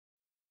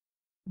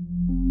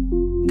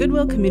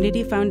Goodwill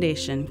Community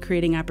Foundation,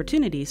 creating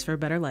opportunities for a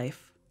better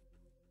life.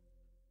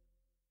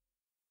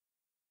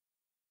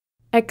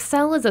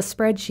 Excel is a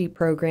spreadsheet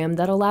program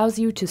that allows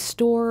you to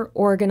store,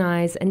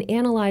 organize, and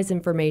analyze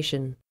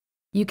information.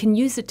 You can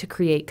use it to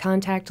create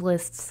contact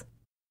lists,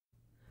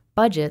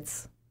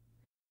 budgets,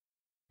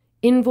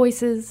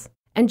 invoices,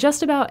 and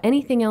just about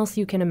anything else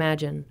you can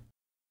imagine.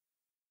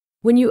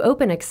 When you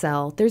open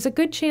Excel, there's a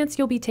good chance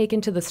you'll be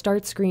taken to the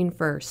Start screen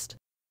first.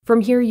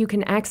 From here, you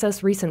can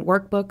access recent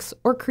workbooks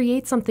or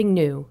create something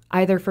new,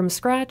 either from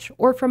scratch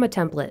or from a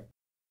template.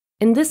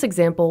 In this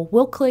example,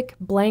 we'll click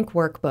Blank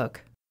Workbook.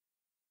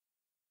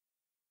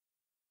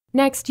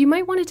 Next, you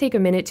might want to take a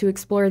minute to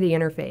explore the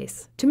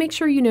interface, to make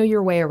sure you know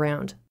your way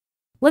around.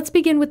 Let's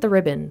begin with the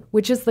ribbon,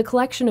 which is the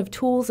collection of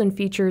tools and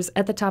features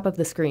at the top of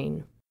the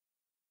screen.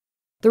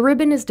 The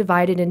ribbon is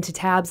divided into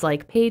tabs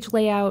like Page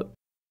Layout,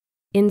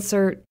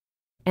 Insert,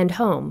 and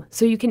Home,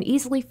 so you can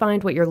easily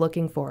find what you're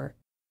looking for.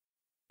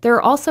 There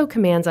are also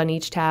commands on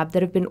each tab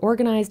that have been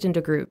organized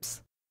into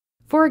groups.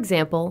 For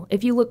example,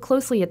 if you look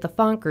closely at the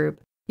font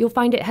group, you'll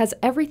find it has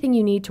everything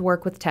you need to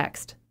work with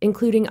text,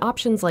 including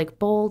options like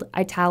bold,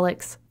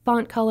 italics,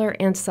 font color,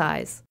 and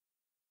size.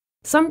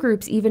 Some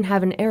groups even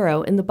have an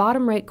arrow in the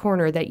bottom right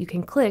corner that you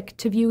can click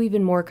to view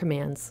even more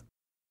commands.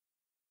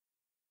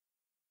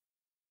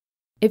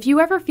 If you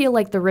ever feel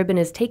like the ribbon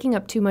is taking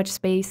up too much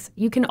space,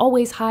 you can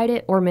always hide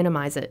it or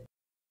minimize it.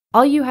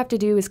 All you have to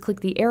do is click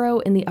the arrow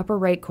in the upper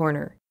right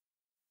corner.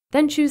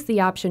 Then choose the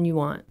option you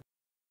want.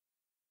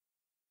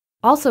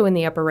 Also in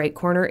the upper right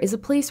corner is a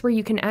place where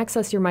you can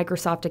access your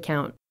Microsoft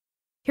account.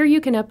 Here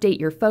you can update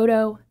your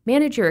photo,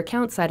 manage your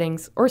account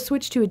settings, or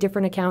switch to a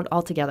different account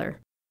altogether.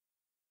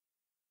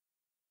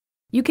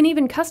 You can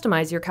even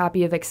customize your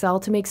copy of Excel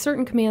to make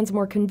certain commands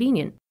more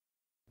convenient.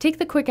 Take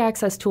the Quick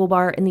Access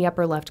Toolbar in the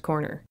upper left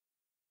corner.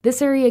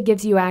 This area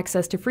gives you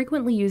access to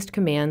frequently used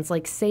commands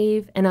like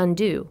save and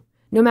undo,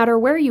 no matter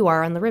where you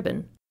are on the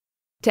ribbon.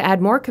 To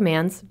add more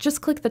commands, just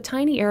click the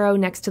tiny arrow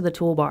next to the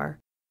toolbar.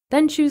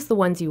 Then choose the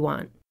ones you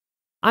want.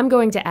 I'm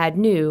going to add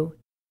New,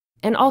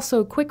 and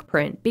also Quick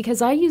Print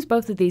because I use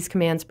both of these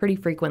commands pretty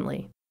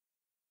frequently.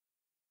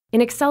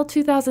 In Excel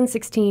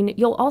 2016,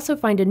 you'll also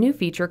find a new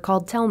feature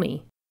called Tell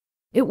Me.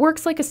 It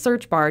works like a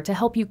search bar to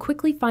help you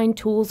quickly find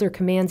tools or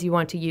commands you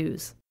want to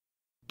use.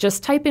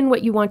 Just type in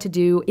what you want to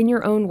do in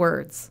your own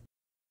words.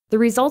 The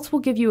results will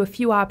give you a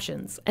few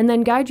options and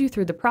then guide you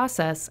through the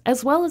process,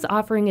 as well as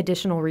offering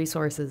additional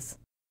resources.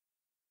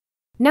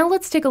 Now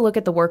let's take a look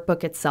at the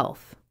workbook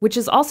itself, which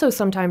is also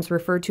sometimes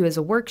referred to as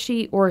a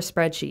worksheet or a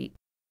spreadsheet.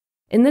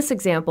 In this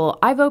example,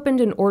 I've opened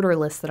an order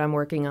list that I'm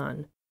working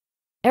on.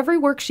 Every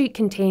worksheet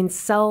contains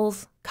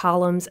cells,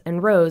 columns,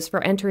 and rows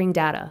for entering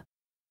data,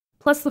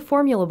 plus the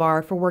formula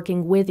bar for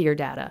working with your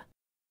data.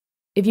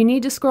 If you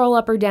need to scroll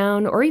up or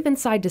down, or even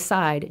side to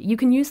side, you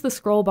can use the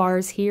scroll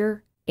bars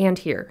here and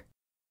here.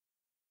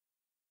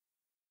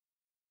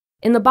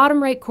 In the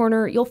bottom right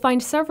corner, you'll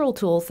find several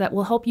tools that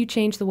will help you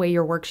change the way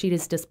your worksheet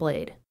is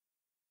displayed.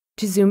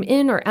 To zoom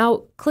in or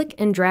out, click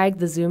and drag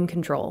the zoom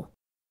control.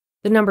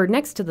 The number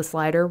next to the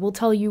slider will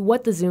tell you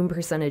what the zoom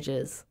percentage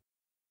is.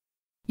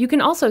 You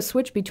can also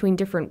switch between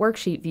different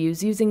worksheet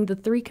views using the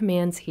 3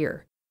 commands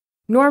here.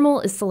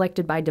 Normal is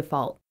selected by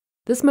default.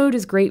 This mode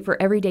is great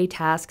for everyday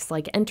tasks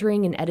like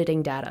entering and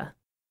editing data.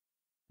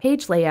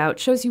 Page Layout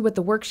shows you what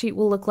the worksheet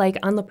will look like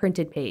on the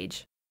printed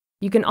page.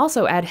 You can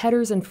also add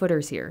headers and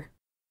footers here.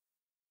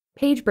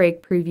 Page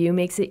Break Preview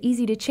makes it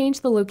easy to change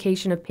the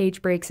location of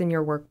page breaks in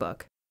your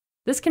workbook.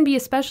 This can be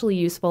especially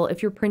useful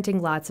if you're printing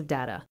lots of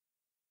data.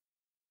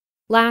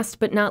 Last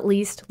but not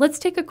least, let's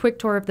take a quick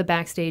tour of the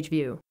Backstage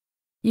view.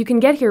 You can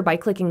get here by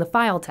clicking the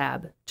File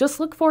tab. Just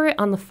look for it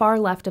on the far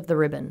left of the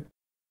ribbon.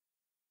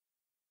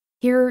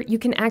 Here, you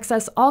can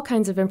access all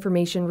kinds of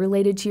information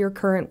related to your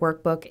current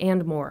workbook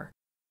and more.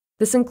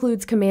 This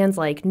includes commands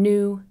like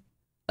New,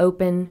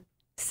 Open,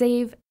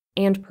 Save,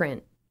 and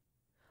Print.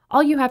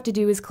 All you have to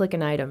do is click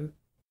an item,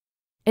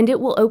 and it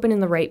will open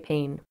in the right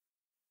pane.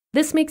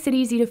 This makes it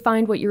easy to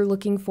find what you're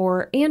looking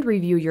for and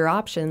review your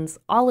options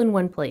all in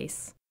one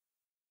place.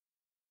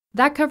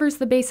 That covers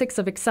the basics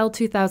of Excel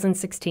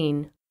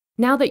 2016.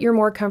 Now that you're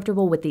more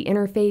comfortable with the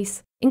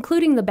interface,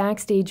 including the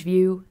Backstage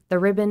view, the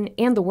ribbon,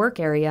 and the work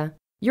area,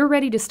 you're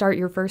ready to start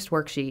your first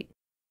worksheet.